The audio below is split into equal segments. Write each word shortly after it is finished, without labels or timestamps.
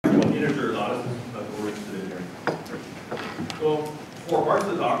four parts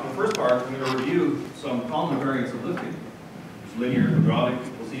of the talk. In the first part, I'm going to review some common variants of lifting. There's linear, quadratic,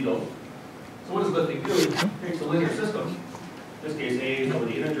 we'll see those. So what does lifting do? It takes a linear system, in this case A is over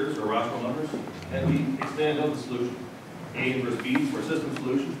the integers or rational numbers, and we expand out the solution. A inverse B for system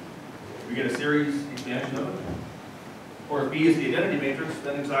solution. We get a series expansion of it. Or if B is the identity matrix,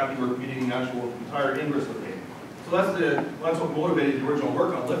 then exactly we're computing the actual entire inverse of A. So that's what motivated the original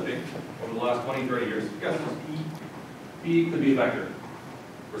work on lifting over the last 20, 30 years. Guess it's B. B could be a vector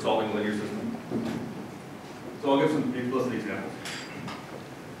for solving a linear system. So I'll give some explicit examples.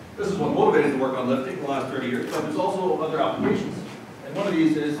 This is what motivated the work on lifting in the last 30 years, but there's also other applications. And one of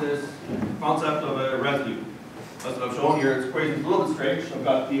these is this concept of a residue. As I've shown here, its equation is a little bit strange. I've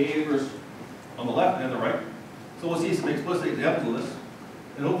got the A inverse on the left and the right. So we'll see some explicit examples of this.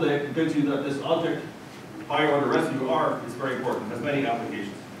 And hopefully I can convince you that this object, higher order residue R, is very important. It has many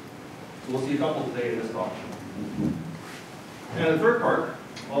applications. So we'll see a couple today in this talk. And in the third part,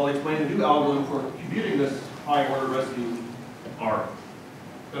 I'll explain a new algorithm for computing this high order residue R.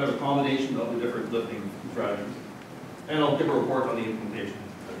 Kind of a combination of the different lifting strategies. And I'll give a report on the implementation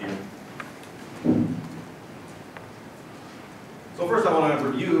at the end. So first I want to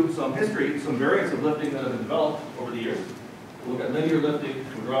review some history, some variants of lifting that have been developed over the years. We'll look at linear lifting,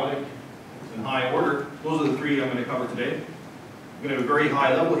 quadratic, and high order. Those are the three I'm going to cover today. I'm going to have a very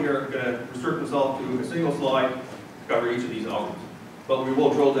high level here. I'm going to restrict myself to a single slide to cover each of these algorithms. But we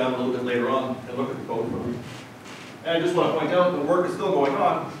will drill down a little bit later on and look at the code for them. And I just want to point out the work is still going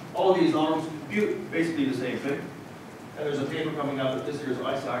on. All of these algorithms compute basically the same thing. And there's a paper coming out at this year's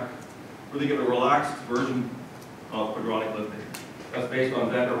ISAC where they give a relaxed version of quadratic lifting. That's based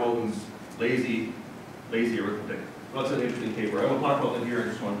on Van der Hoeven's lazy arithmetic. Well, that's an interesting paper. I won't talk about that here, I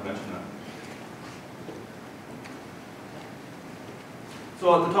just wanted to mention that.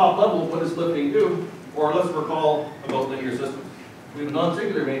 So at the top level, what does lifting do? Or let's recall about linear systems. We have a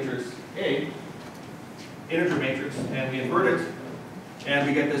non-singular matrix A, integer matrix, and we invert it, and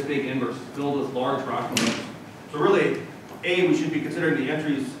we get this big inverse filled with large rational numbers. So really, A, we should be considering the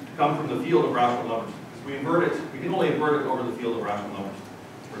entries to come from the field of rational numbers. So we invert it, we can only invert it over the field of rational numbers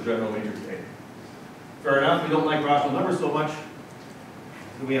for general matrix A. Fair enough, we don't like rational numbers so much,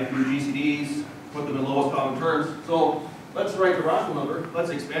 then we have to do GCDs, put them in lowest common terms. So let's write the rational number, let's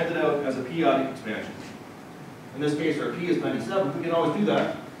expand it out as a periodic expansion. In this case, our P is 97. We can always do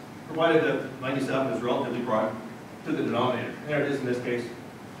that, provided that 97 is relatively prime to the denominator. There it is in this case.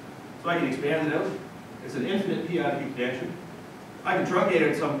 So I can expand it out. It's an infinite periodic expansion. I can truncate it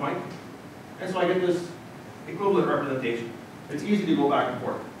at some point, and so I get this equivalent representation. It's easy to go back and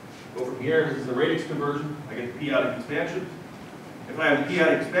forth. Go from here, this is the radix conversion. I get the periodic expansion. If I have the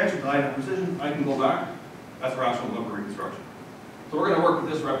periodic expansion to high enough precision, I can go back. That's rational number reconstruction. So we're going to work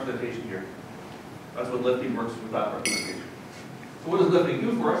with this representation here. That's what lifting works with that representation. So what does lifting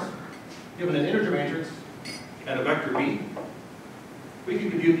do for us? Given an integer matrix and a vector B, we can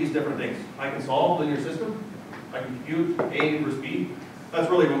compute these different things. I can solve a linear system. I can compute A inverse B. That's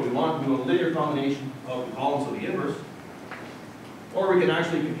really what we want. We want a linear combination of the columns of the inverse. Or we can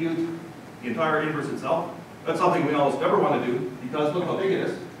actually compute the entire inverse itself. That's something we almost never want to do because look how big it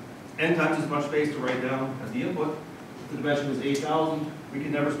is. N times as much space to write down as the input. If the dimension is 8,000, we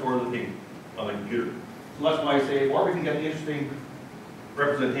can never store the thing on the computer. So that's why I say, or we can get the interesting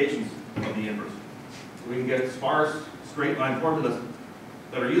representations of the inverse. So we can get sparse, straight line formulas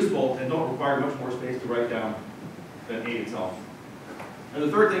that are useful and don't require much more space to write down than A itself. And the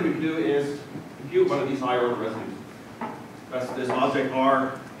third thing we can do is compute one of these higher order residues. That's this object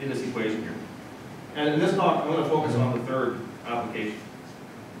R in this equation here. And in this talk, I'm going to focus on the third application,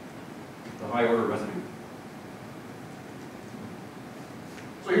 the high order residue.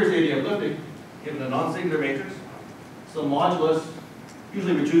 So here's the idea of lifting. Given a non-singular matrix, some modulus,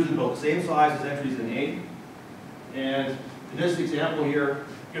 usually we choose about the same size as entries in A. And in this example here,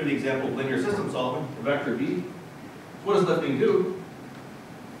 give the example of linear system solving, the vector B. What does lifting do?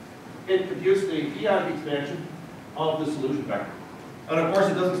 It computes the periodic expansion of the solution vector. And of course,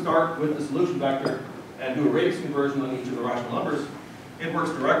 it doesn't start with the solution vector and do a radix conversion on each of the rational numbers. It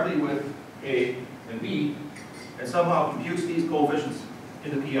works directly with A and B and somehow computes these coefficients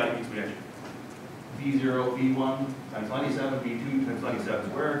in the periodic expansion. V0, V1 times 97, V2 times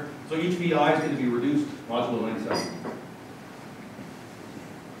 97 squared. So each VI is going to be reduced modulo 97.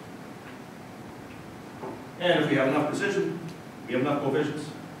 And if we have enough precision, we have enough coefficients,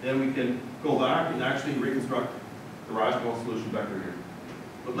 then we can go back and actually reconstruct the rational solution vector here.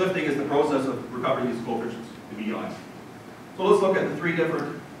 But lifting is the process of recovering these coefficients, the VIs. So let's look at the three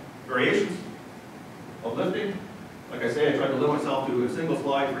different variations of lifting. Like I say, I tried to limit myself to a single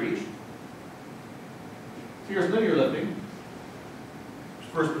slide for each. So here's linear lifting.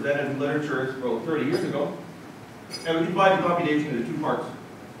 first presented in literature about 30 years ago. And we divide the computation into two parts.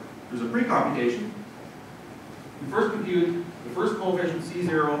 There's a pre-computation. We first compute the first coefficient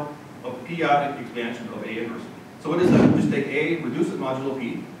C0 of the p-adic expansion of A inverse. So what is that? We just take A, reduce it modulo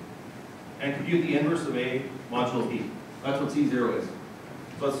P, and compute the inverse of A modulo P. That's what C0 is.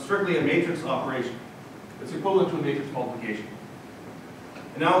 So it's strictly a matrix operation. It's equivalent to a matrix multiplication.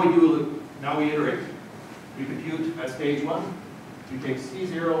 And now we iterate. We compute at stage 1. We take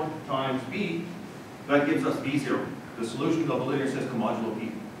C0 times B. That gives us B0, the solution of the linear system modulo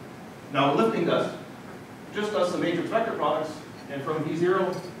P. Now what lifting does, just does some matrix vector products, and from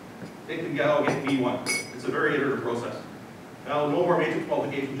B0, it can now get B1. It's a very iterative process. Now no more matrix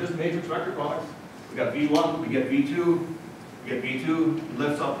multiplication, just matrix vector products. We got B1, we get B2, we get B2, it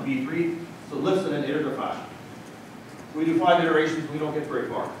lifts up to B3, so it lifts in an iterative fashion. So we do 5 iterations, we don't get very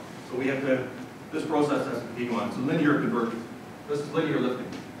far. So we have to, this process has to continue on. It's a linear convergence. This is linear lifting.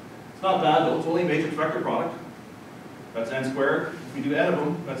 It's not bad though, it's only a matrix vector product. That's n squared. If we do n of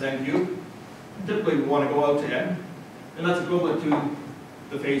them, that's n cubed. Typically we want to go out to n, and that's equivalent to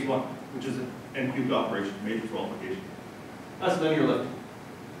the phase 1, which is an n cubed operation, matrix multiplication. That's linear lifting.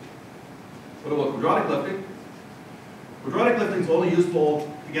 What about quadratic lifting? Quadratic lifting is only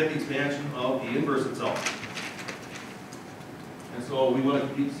useful to get the expansion of the inverse itself. And so we want to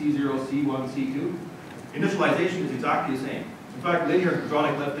compute C0, C1, C2. Initialization is exactly the same. In fact, linear and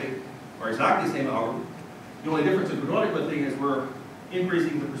quadratic lifting are exactly the same algorithm. The only difference in quadratic lifting is we're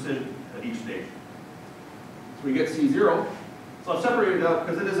increasing the precision at each stage. So we get C0. So I've separated it out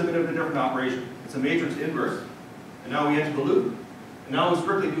because it is a bit of a different operation. It's a matrix inverse. And now we enter the loop. And now we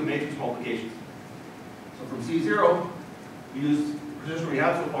strictly do matrix multiplications. So from C0, we use the precision we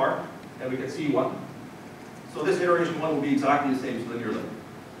have so far, and we get C1. So this iteration 1 will be exactly the same as linear lifting.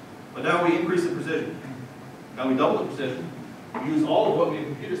 But now we increase the precision. Now we double the precision. We use all of what we've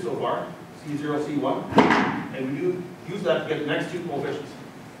computed so far, C0, C1, and we use that to get the next 2 coefficients,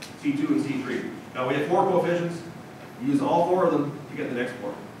 C2 and C3. Now we have 4 coefficients. We use all 4 of them to get the next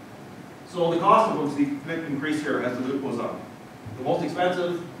 4. So the cost of them is increased here as the loop goes on. The most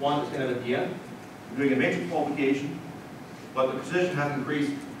expensive one is kind of at the end. We're doing a matrix multiplication, but the precision has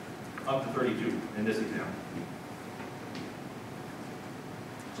increased up to 32 in this example.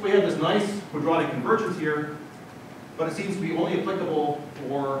 So we have this nice quadratic convergence here, but it seems to be only applicable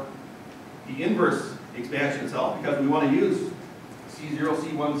for the inverse expansion itself, because we want to use C0,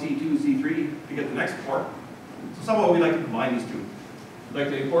 C1, C2, C3 to get the next 4. So somehow we like to combine these two. We'd like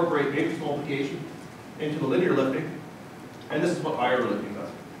to incorporate matrix multiplication into the linear lifting, and this is what higher lifting does.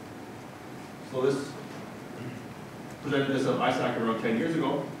 So this presented this at ISAC around 10 years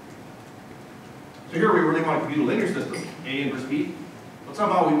ago. So here we really want to compute a linear system, A inverse B, but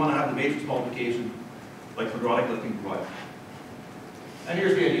somehow we want to have the matrix multiplication like quadratic lifting provides. And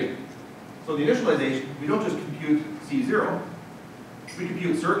here's the idea. So the initialization, we don't just compute C0, we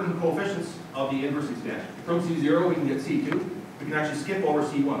compute certain coefficients of the inverse expansion. From C0 we can get C2, we can actually skip over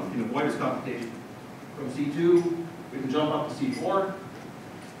C1, we can avoid its computation. From C2 we can jump up to C4.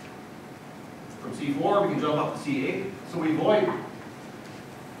 From C4 we can jump up to C8. So we avoid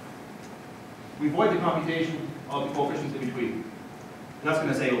the computation of the coefficients in between. And that's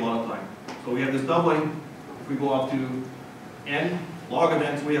going to save a lot of time. So we have this doubling if we go up to n, log of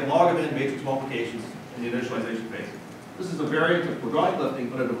n, so we have log of n matrix multiplications in the initialization phase. This is a variant of quadratic lifting,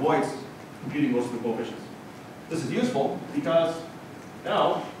 but it avoids computing most of the coefficients. This is useful because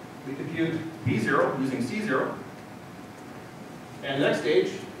now we compute B0 using C0, and the next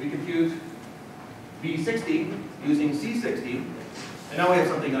stage we compute B16 using C16, and now we have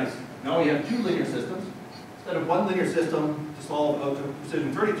something nice. Now we have 2 linear systems. Instead of 1 linear system to solve out to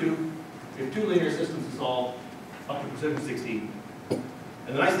precision 32, we have 2 linear systems to solve up to precision 16.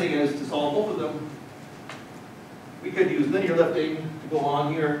 And the nice thing is, to solve both of them, we could use linear lifting to go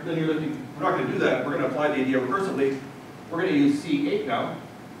on here. Linear lifting, we're not going to do that. We're going to apply the idea recursively. We're going to use C8 now.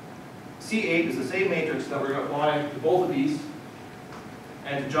 C8 is the same matrix that we're going to apply to both of these,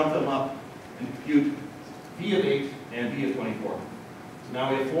 and to jump them up and compute B of 8 and B of 24. So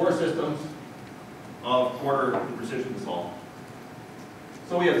now we have 4 systems of quarter the precision to solve.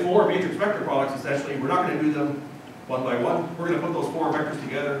 So we have 4 matrix vector products essentially. We're not going to do them one by one. We're going to put those 4 vectors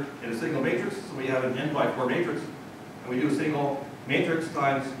together in a single matrix. So we have an n by 4 matrix, and we do a single matrix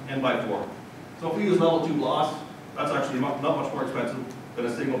times n by 4. So if we use level 2 loss, that's actually not much more expensive than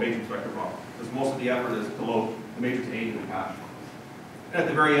a single matrix vector product, because most of the effort is to load the matrix A into the cache. And at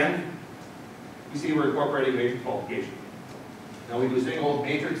the very end, you see we're incorporating matrix multiplication. Now we do a single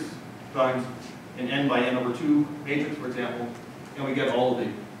matrix times an n by n over 2 matrix, for example, and we get all of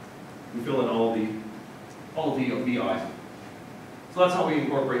the, we fill in all of the VI's. So that's how we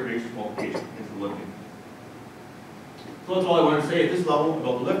incorporate matrix multiplication into the lifting. So that's all I wanted to say at this level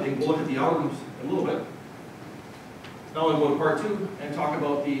about the lifting. We'll look at the algorithms in a little bit. Now I'll go to part 2 and talk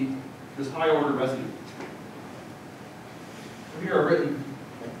about this high order residue. So here I've written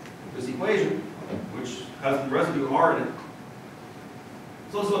this equation, which has the residue R in it.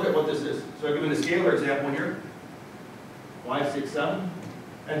 So let's look at what this is. So I've given a scalar example here, 5, 6, 7.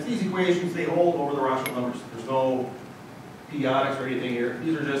 And these equations, they hold over the rational numbers. There's no periodics or anything here.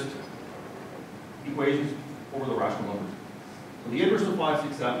 These are just equations over the rational numbers. So the inverse of 5,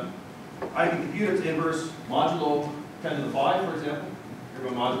 6, 7. I can compute its inverse modulo 10 to the 5, for example.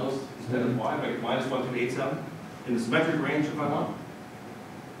 Here my modulus is 10 to the 5. I get minus 1287 in the symmetric range if I want.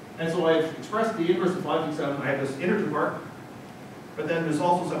 And so I've expressed the inverse of 5, 6, 7. I have this integer part, but then there's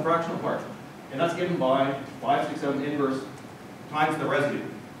also some fractional part. And that's given by 5, 6, 7 inverse times the residue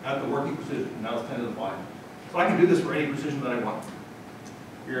at the working precision. And now it's 10 to the 5. So I can do this for any precision that I want.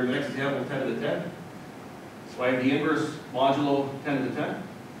 Here in the next example, 10 to the 10. So I have the inverse modulo 10 to the 10.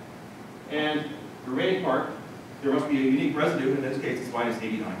 And the remaining part, there must be a unique residue. In this case, it's minus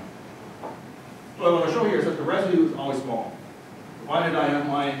 89. So what I want to show here is that the residue is always small. Provided I have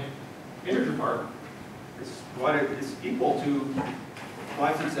my integer part, it's equal to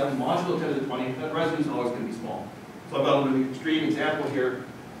 5, 6, 7 modulo 10 to the 20. That residue is always going to be small. So I've got an extreme example here,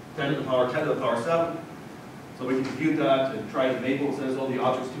 10 to the power 10 to the power 7. So we can compute that and try to enable. It says, oh, the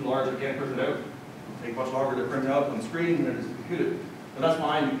object's too large, I can't print it out. It'll take much longer to print out on the screen than it is to compute it. But that's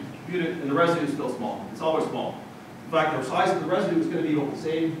fine, you can compute it, and the residue is still small. It's always small. In fact, the size of the residue is going to be about the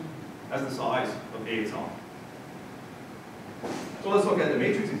same as the size of A itself. So let's look at the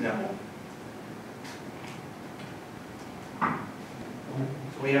matrix example.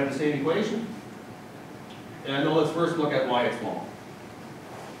 So we have the same equation. And now let's first look at why it's small.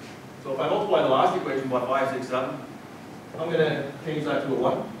 So if I multiply the last equation by 5, 6, 7, I'm going to change that to a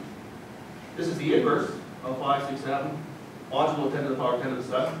 1. This is the inverse of 5, 6, 7, modulo 10 to the power 10 to the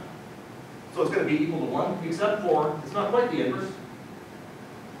 7. So it's going to be equal to 1, except for, it's not quite the inverse.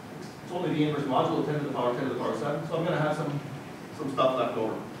 It's only the inverse modulo 10 to the power 10 to the power 7. So I'm going to have some stuff left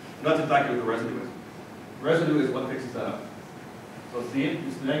over. And that's exactly what the residue is. The residue is what fixes that up. So it's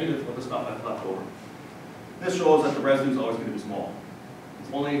the negative of the stuff that's left over. This shows that the residue is always going to be small.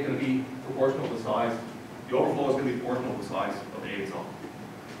 It's only going to be proportional to the size. The overflow is going to be proportional to the size of A itself.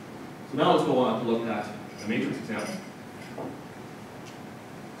 So now let's go on to look at the matrix example.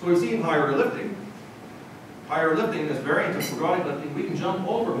 So we've seen higher order lifting. Higher order lifting is variant of quadratic lifting. We can jump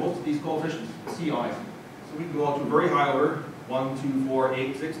over most of these coefficients, CIs. So we can go out to very high order, 1, 2, 4,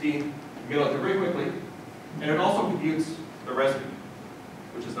 8, 16. We get out there very quickly. And it also computes the residue,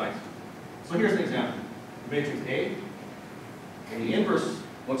 which is nice. So here's an example. The matrix A, and the inverse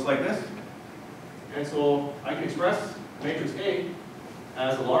looks like this. And so I can express matrix A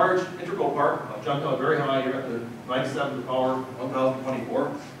as a large integral part. I've jumped out very high here at the 97 to the power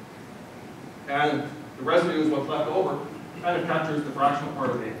 1024. And the residue is what's left over. It kind of captures the fractional part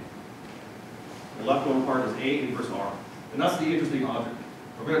of A. The leftover part is A inverse R. And that's the interesting object.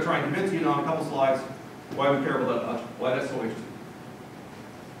 We're going to try and convince you now in a couple slides why we care about that object, why that's so interesting.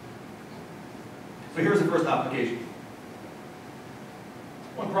 So here's the first application.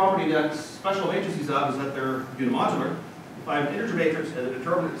 One property that special matrices have is that they're unimodular. If I have an integer matrix and the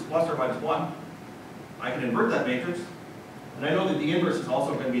determinant is plus or minus 1, I can invert that matrix, and I know that the inverse is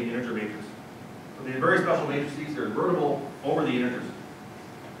also going to be an integer matrix. So the very special matrices, they're invertible over the integers.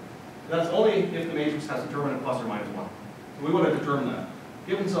 That's only if the matrix has determinant plus or minus 1. So we want to determine that.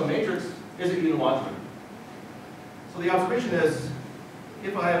 Given some matrix, is it unimodular? So the observation is,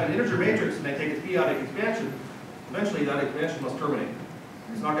 if I have an integer matrix and I take its periodic expansion, eventually that expansion must terminate.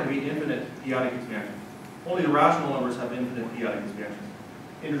 It's not going to be infinite periodic expansion. Only the rational numbers have infinite periodic expansions.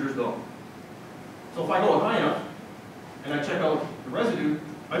 Integers don't. So if I go high enough and I check out the residue,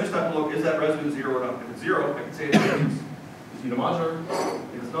 I just have to look, is that residue 0 or not? If it's 0, I can say it's unimodular.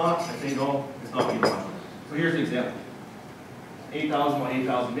 If it's not, I say no, it's not unimodular. So here's the example. 8,000 by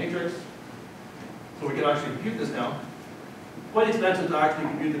 8,000 matrix. So we can actually compute this now. Quite expensive to actually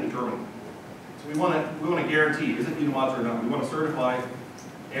compute the determinant. So we want to guarantee, is it unimodular or not? We want a certified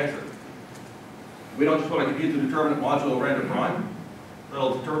answer. We don't just want to compute the determinant modulo random prime.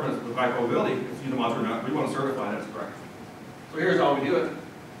 That'll determine with high probability if it's unimodular or not. We want to certify that it's correct. So here's how we do it.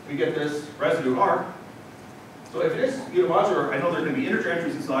 We get this residue R. So if it is unimodular, I know there are going to be integer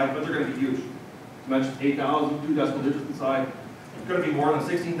entries inside, but they're going to be huge. I mentioned 8,000, 2 decimal digits inside. It's going to be more than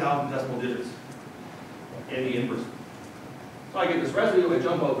 16,000 decimal digits in the inverse. So I get this residue, I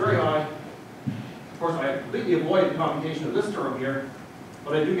jump out very high. Of course, I completely avoid the computation of this term here,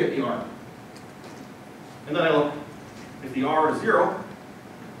 but I do get the R. And then I look, if the R is 0,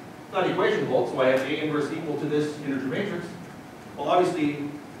 that equation holds, so I have A inverse equal to this integer matrix. Well, obviously,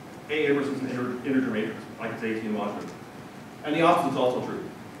 A inverse is an integer matrix, like it's 18 modular. And the opposite is also true.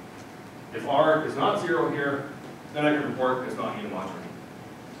 If R is not 0 here, then I can report it's not unimodular.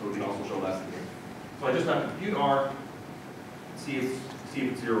 So we can also show that's the case. So I just have to compute R, see if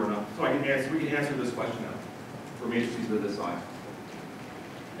it's 0 or not. So we can answer this question now for matrices of this size.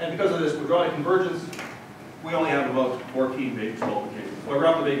 And because of this quadratic convergence, we only have about 14 matrix multiplications. So I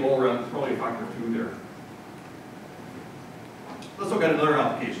wrap the big hole around, it's probably a factor of 2 there. Let's look at another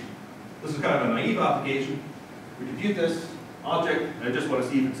application. This is kind of a naive application. We compute this object, and I just want to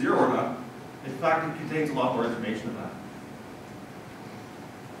see if it's 0 or not. In fact, it contains a lot more information than that.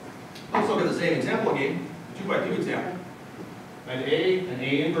 Let's look at the same example again, the 2 by 2 example. And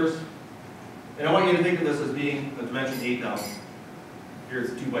A inverse. And I want you to think of this as being a dimension 8,000. Here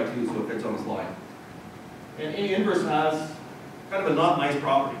it's 2 by 2, so it fits on the slide. And A inverse has kind of a not nice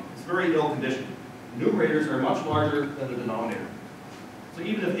property. It's very ill conditioned. The numerators are much larger than the denominator. So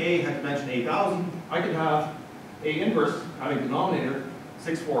even if A had dimension 8,000, I could have A inverse having denominator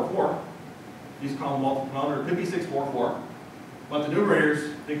 644. These common multiple denominator could be 644. But the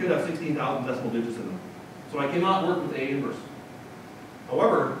numerators, they could have 16,000 decimal digits in them. So I cannot work with A inverse.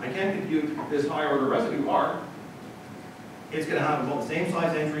 However, I can compute this higher order residue R. It's going to have about the same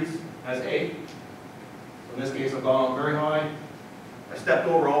size entries as A. So in this case, I've gone up very high. I stepped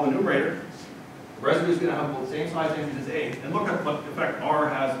over all the numerator. The residue is going to have about the same size entries as A. And look at what effect R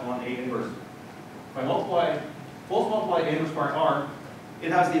has on A inverse. If I close multiply A inverse by R,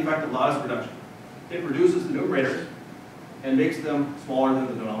 it has the effect of lattice reduction. It reduces the numerators and makes them smaller than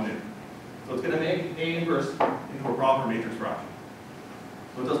the denominator. So it's going to make A inverse into a proper matrix fraction.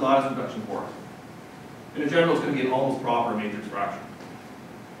 So it does lattice reduction for us. And in general, it's going to be an almost proper matrix fraction.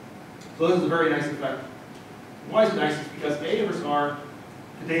 So this is a very nice effect. Why is it nice? It's because A inverse R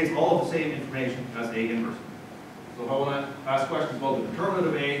contains all of the same information as A inverse. So if I want to ask questions about the determinant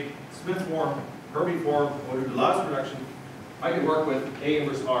of A, Smith form, Herbie form, or the lattice reduction, I can work with A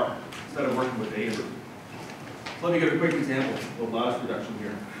inverse R instead of working with A inverse. So let me give a quick example of lattice reduction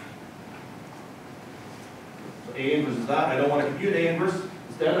here. So A inverse is that. I don't want to compute A inverse.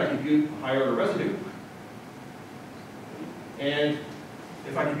 Instead, I compute a higher order residue. And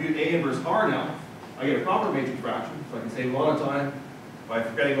if I compute A inverse R now, I get a proper matrix fraction, so I can save a lot of time by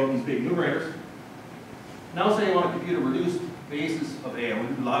forgetting about these big numerators. Now say I want to compute a reduced basis of A. I want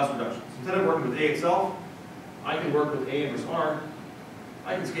to do lattice reduction. So instead of working with A itself, I can work with A inverse R.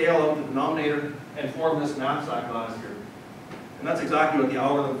 I can scale out the denominator and form this knapsack lattice here. And that's exactly what the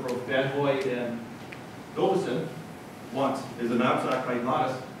algorithm for Van Hoy and Dovison wants, is a knapsack type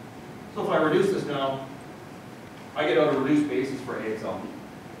lattice. So if I reduce this now, I get out a reduced basis for A itself.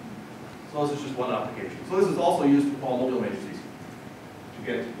 So this is just one application. So this is also used for polynomial matrices, to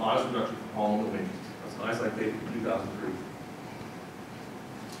get lattice reduction for polynomial matrices. That's a nice like paper from 2003.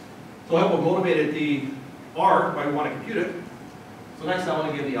 So I hope I've motivated the R if I want to compute it. So next I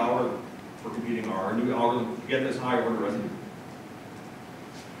want to give the algorithm for computing R, a new algorithm to get this higher order residue.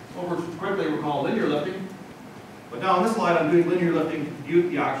 So we'll quickly recall linear lifting. But now on this slide I'm doing linear lifting to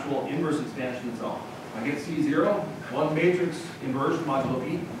compute the actual inverse expansion itself. I get C0, one matrix inversion modulo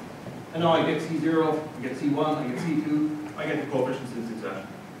B. And now I get C0, I get C1, I get C2, I get the coefficients in succession.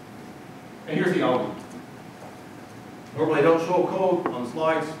 And here's the algorithm. Normally I don't show code on the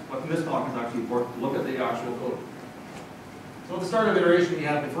slides, but in this talk it's actually important to look at the actual code. So at the start of iteration we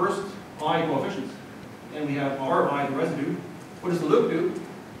have the first I coefficients, and we have R of I, the residue. What does the loop do?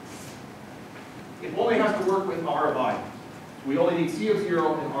 It only has to work with R of I. So we only need C of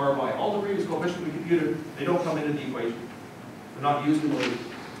 0 and R of I. All the previous coefficients we computed, they don't come into the equation. They're not used in the loop.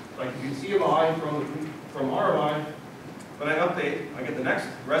 So I compute C of I from R of I. When I update, I get the next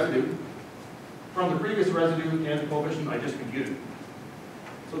residue from the previous residue and the coefficient I just computed.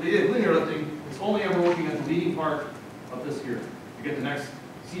 So the idea of linear lifting, it's only ever looking at the leading part of this here. You get the next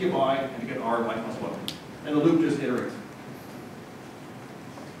C of I and you get R of I plus 1. And the loop just iterates.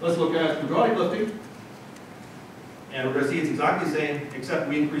 Let's look at quadratic lifting. And we're going to see it's exactly the same, except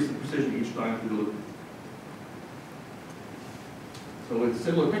we increase the precision each time through the loop. So it's a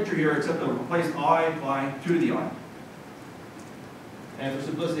similar picture here, except that we replace I by 2 to the I. And for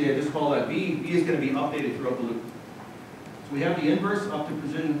simplicity, I just call that B. B is going to be updated throughout the loop. So we have the inverse up to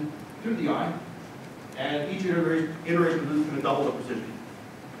precision 2 to the I, and each iteration of the loop is going to double the precision.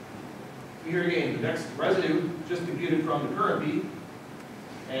 Here again, the next residue just computed from the current B,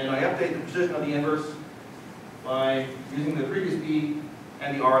 and I update the precision of the inverse by using the previous B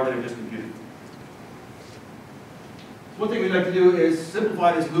and the R that I just computed. So one thing we'd like to do is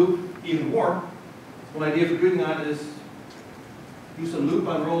simplify this loop even more. So one idea for doing that is do some loop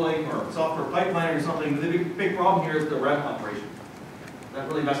unrolling or software pipelining or something, the big problem here is the rem operation. That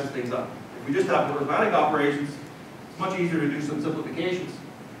really messes things up. If we just have arithmetic operations, it's much easier to do some simplifications.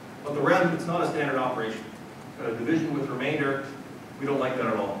 But the rem, it's not a standard operation. It's got a division with remainder. We don't like that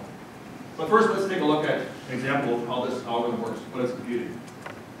at all. But first, let's take a look at an example of how this algorithm works, what it's computed.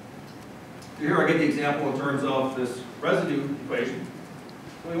 So here I get the example in terms of this residue equation.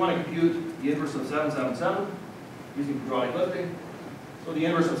 So we want to compute the inverse of 777 using quadratic lifting. So the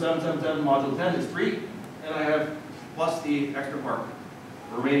inverse of 777 modulo 10 is 3, and I have plus the extra part,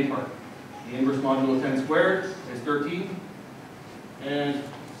 the remaining part. The inverse modulo 10 squared is 13, and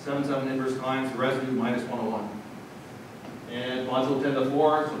 77 inverse times the residue minus 101. And modulo 10 to the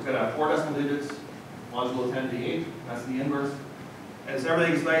 4, so it's going to have 4 decimal digits. Modulo 10 to the 8, that's the inverse. And so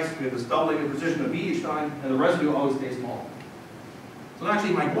everything's nice, we have this doubling in precision of b each time, and the residue always stays small. So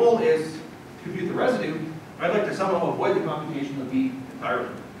actually my goal is to compute the residue. I'd like to somehow avoid the computation of b entirely.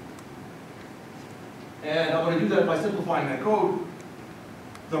 And I'm going to do that by simplifying that code.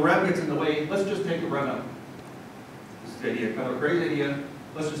 The rem gets in the way. Let's just take the rem out. This is the idea, kind of a crazy idea.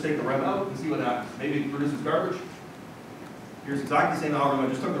 Let's just take the rem out and see what happens. Maybe it produces garbage. Here's exactly the same algorithm. I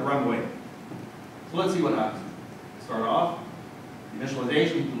just took the rem away. So let's see what happens. Start off. The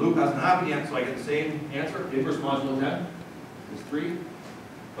initialization, the loop hasn't happened yet, so I get the same answer. The inverse modulo 10 is 3.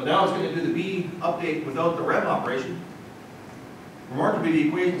 But now it's going to do the b update without the rem operation. Remarkably, the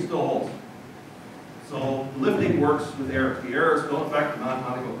equation still holds. So the lifting works with errors. The errors don't affect the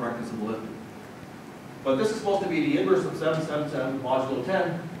mathematical correctness of the lifting. But this is supposed to be the inverse of 777 modulo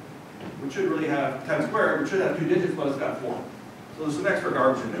 10, which should really have 10 squared, which should have 2 digits, but it's got 4. So there's some extra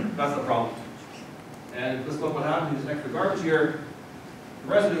garbage in there. That's the problem. And let's look what happens to this extra garbage here. The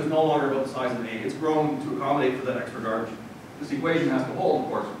residue is no longer about the size of an A. It's grown to accommodate for that extra garbage. This equation has to hold, of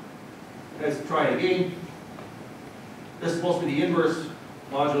course. Let's try it again. This is supposed to be the inverse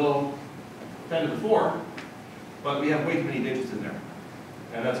modulo 10 to the 4, but we have way too many digits in there.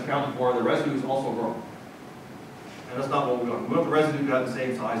 And that's accounted for. The residue is also grown. And that's not what we want. We want the residue to have the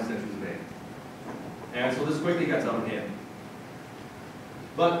same size as entries of A. And so this quickly gets out of hand.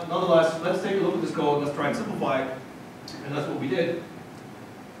 But nonetheless, let's take a look at this code. Let's try and simplify it. And that's what we did.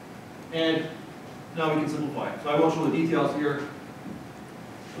 And now we can simplify it. So I won't show the details here.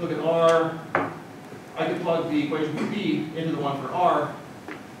 Look at R. I can plug the equation for B into the one for R.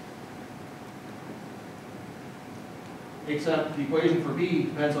 Except the equation for B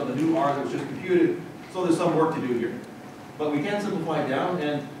depends on the new R that was just computed. So there's some work to do here. But we can simplify it down,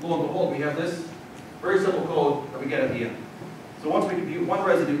 and lo and behold, we have this very simple code that we get at the end. So once we compute one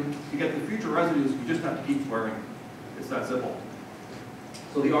residue, to get the future residues, we just have to keep squaring. It's that simple.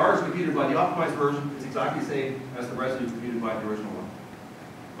 So the R is computed by the optimized version. It's exactly the same as the residue computed by the original one.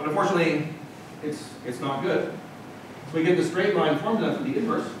 But unfortunately, it's not good. So we get the straight line formula for the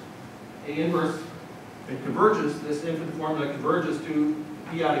inverse. A inverse, it converges, this infinite formula converges to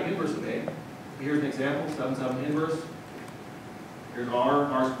p-adic inverse of A. Here's an example, 7 inverse. Here's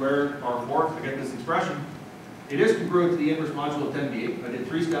R squared, R fourth. I get this expression. It is congruent to the inverse modulo 10 to the 8. I did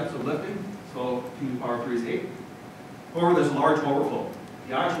 3 steps of lifting, so 2 to the power 3 is 8. However, there's a large overflow.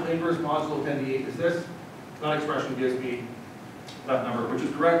 The actual inverse modulo 10 to the 8 is this. That expression gives me that number, which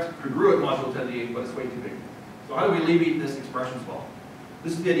is correct, congruent modulo 10 to the 8, but it's way too big. So how do we alleviate this expression as well?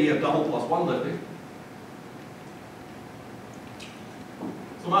 This is the idea of double plus 1 lifting.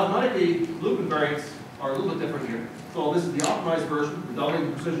 So mathematically, loop invariants are a little bit different here. So this is the optimized version, we're doubling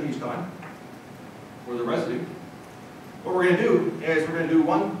the precision each time, for the residue. What we're going to do is we're going to do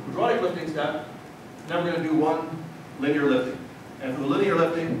one quadratic lifting step, then we're going to do one linear lifting. And for the linear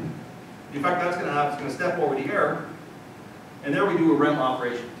lifting, the effect that's going to have is going to step over the error, and there we do a rem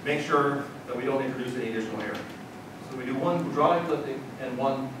operation to make sure that we don't introduce any additional error. So we do one quadratic lifting and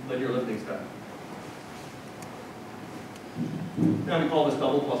one linear lifting step. Now we call this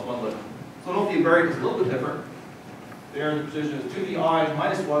double plus 1 lifting. So note the invariant is a little bit different. There the precision is 2 to the I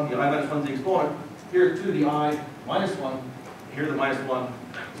minus 1, the I minus 1 is the exponent. Here 2 to the I minus 1, here the minus 1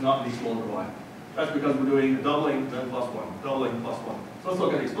 is not the exponent of I. That's because we're doing a doubling, then plus 1, doubling, plus 1. So let's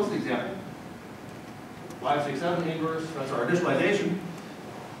look at an explicit example. 5, 6, 7 inverse, that's our initialization.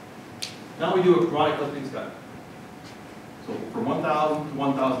 Now we do a quadratic lifting step. So from 1,000 to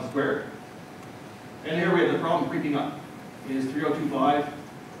 1,000 squared. And here we have the problem creeping up. It is 3025.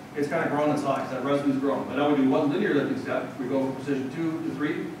 It's kind of grown in size. That residue's grown. But now we do one linear lifting step. We go from precision 2 to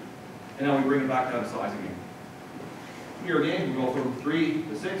 3. And now we bring it back down to size again. Here again, we go from 3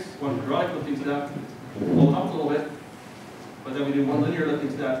 to 6. One quadratic lifting step. Blow it up a little bit. But then we do one linear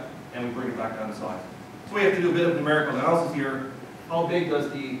lifting step. And we bring it back down to size. So we have to do a bit of numerical analysis here. How big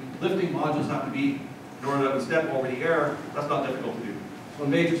does the lifting modulus have to be in order that we step over the error, that's not difficult to do. So in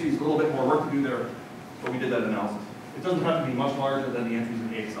matrices, a little bit more work to do there, but we did that analysis. It doesn't have to be much larger than the entries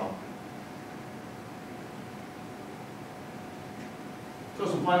in A itself. So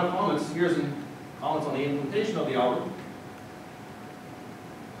some final comments. Here's some comments on the implementation of the algorithm.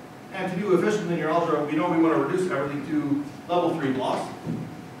 And to do efficient linear algebra, we know we want to reduce everything to level 3 blocks.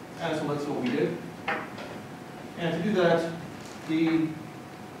 And so that's what we did. And to do that, the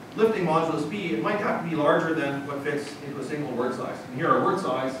lifting modulus B, it might have to be larger than what fits into a single word size. And here our word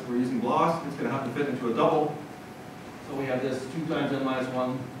size, we're using blocks, it's going to have to fit into a double. So we have this 2 times n minus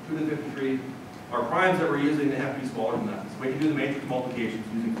 1, 2 to the 53. Our primes that we're using, they have to be smaller than that. So we can do the matrix multiplications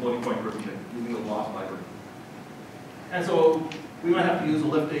using floating point arithmetic, using the block library. And so we might have to use a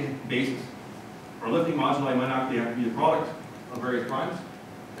lifting basis. Our lifting moduli might actually have to be the product of various primes,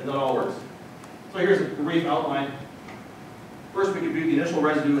 and that all works. So here's a brief outline. First, we compute the initial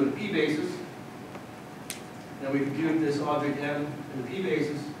residue in the p basis. Then we compute this object m in the p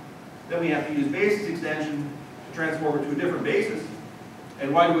basis. Then we have to use basis extension to transform it to a different basis.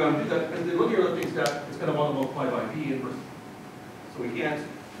 And why do we want to do that? Because the linear lifting step is going to want to multiply by p inverse. So we can't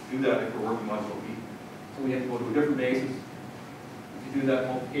do that if we're working modulo p. So we have to go to a different basis. We do that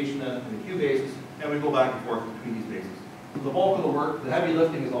multiplication then in the q basis, and we go back and forth between these bases. So the bulk of the work, the heavy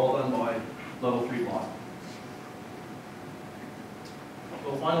lifting, is all done by level 3 blocks.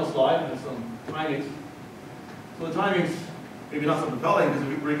 So final slide and some timings. So the timings, maybe not so compelling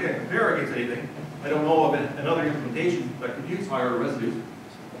because we can't compare against anything. I don't know of another implementation that computes higher residues,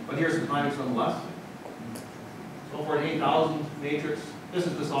 but here's some timings nonetheless. So for an 8,000 matrix, this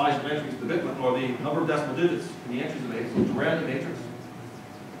is the size of entries, the bit width, or the number of decimal digits in the entries of A. So it's a random matrix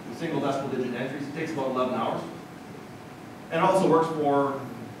with single decimal digit entries. It takes about 11 hours. And it also works for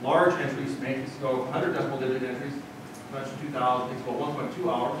large entries, matrix, so 100 decimal digit entries. Mentioned 2,000, takes about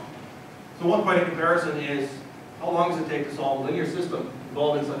 1.2 hours. So one point of comparison is, how long does it take to solve a linear system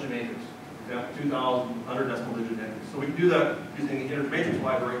involving such a matrix? We have 2,000, 100 decimal digit entries. So we can do that using the integer matrix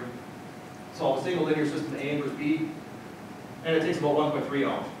library, solve a single linear system A inverse B, and it takes about 1.3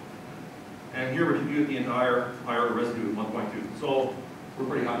 hours. And here we compute the entire higher residue in 1.2. So we're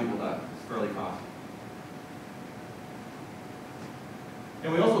pretty happy with that. It's fairly fast.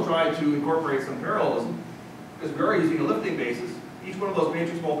 And we also try to incorporate some parallelism, because we are using a lifting basis. Each one of those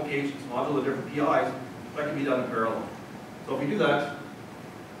matrix multiplications modulo different PIs, that can be done in parallel. So if we do that,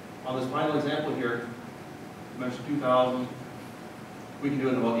 on this final example here, I mentioned 2,000, we can do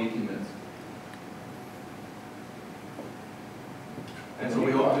it in about 18 minutes. And so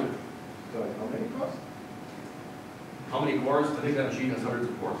we hope to... Sorry, how many cores? How many cores? I think that machine has hundreds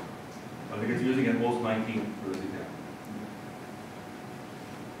of cores. I think it's using at most 19 for this example.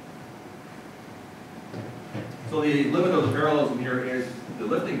 So the limit of the parallelism here is the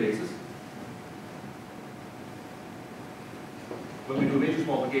lifting basis. When we do a matrix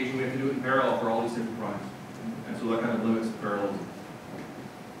multiplication, we have to do it in parallel for all these different primes. And so that kind of limits the parallelism.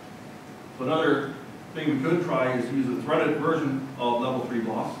 So another thing we could try is use a threaded version of level 3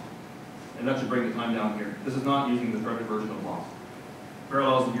 blocks, and that should bring the time down here. This is not using the threaded version of blocks.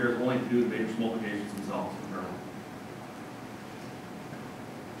 Parallelism here is only to do the matrix multiplications themselves in parallel.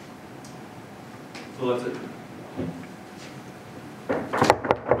 So that's it.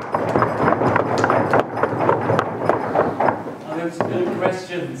 Are there still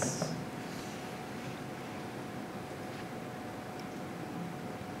questions?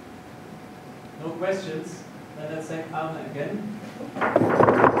 No questions? Then let's thank Arne again.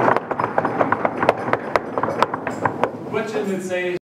 The question will say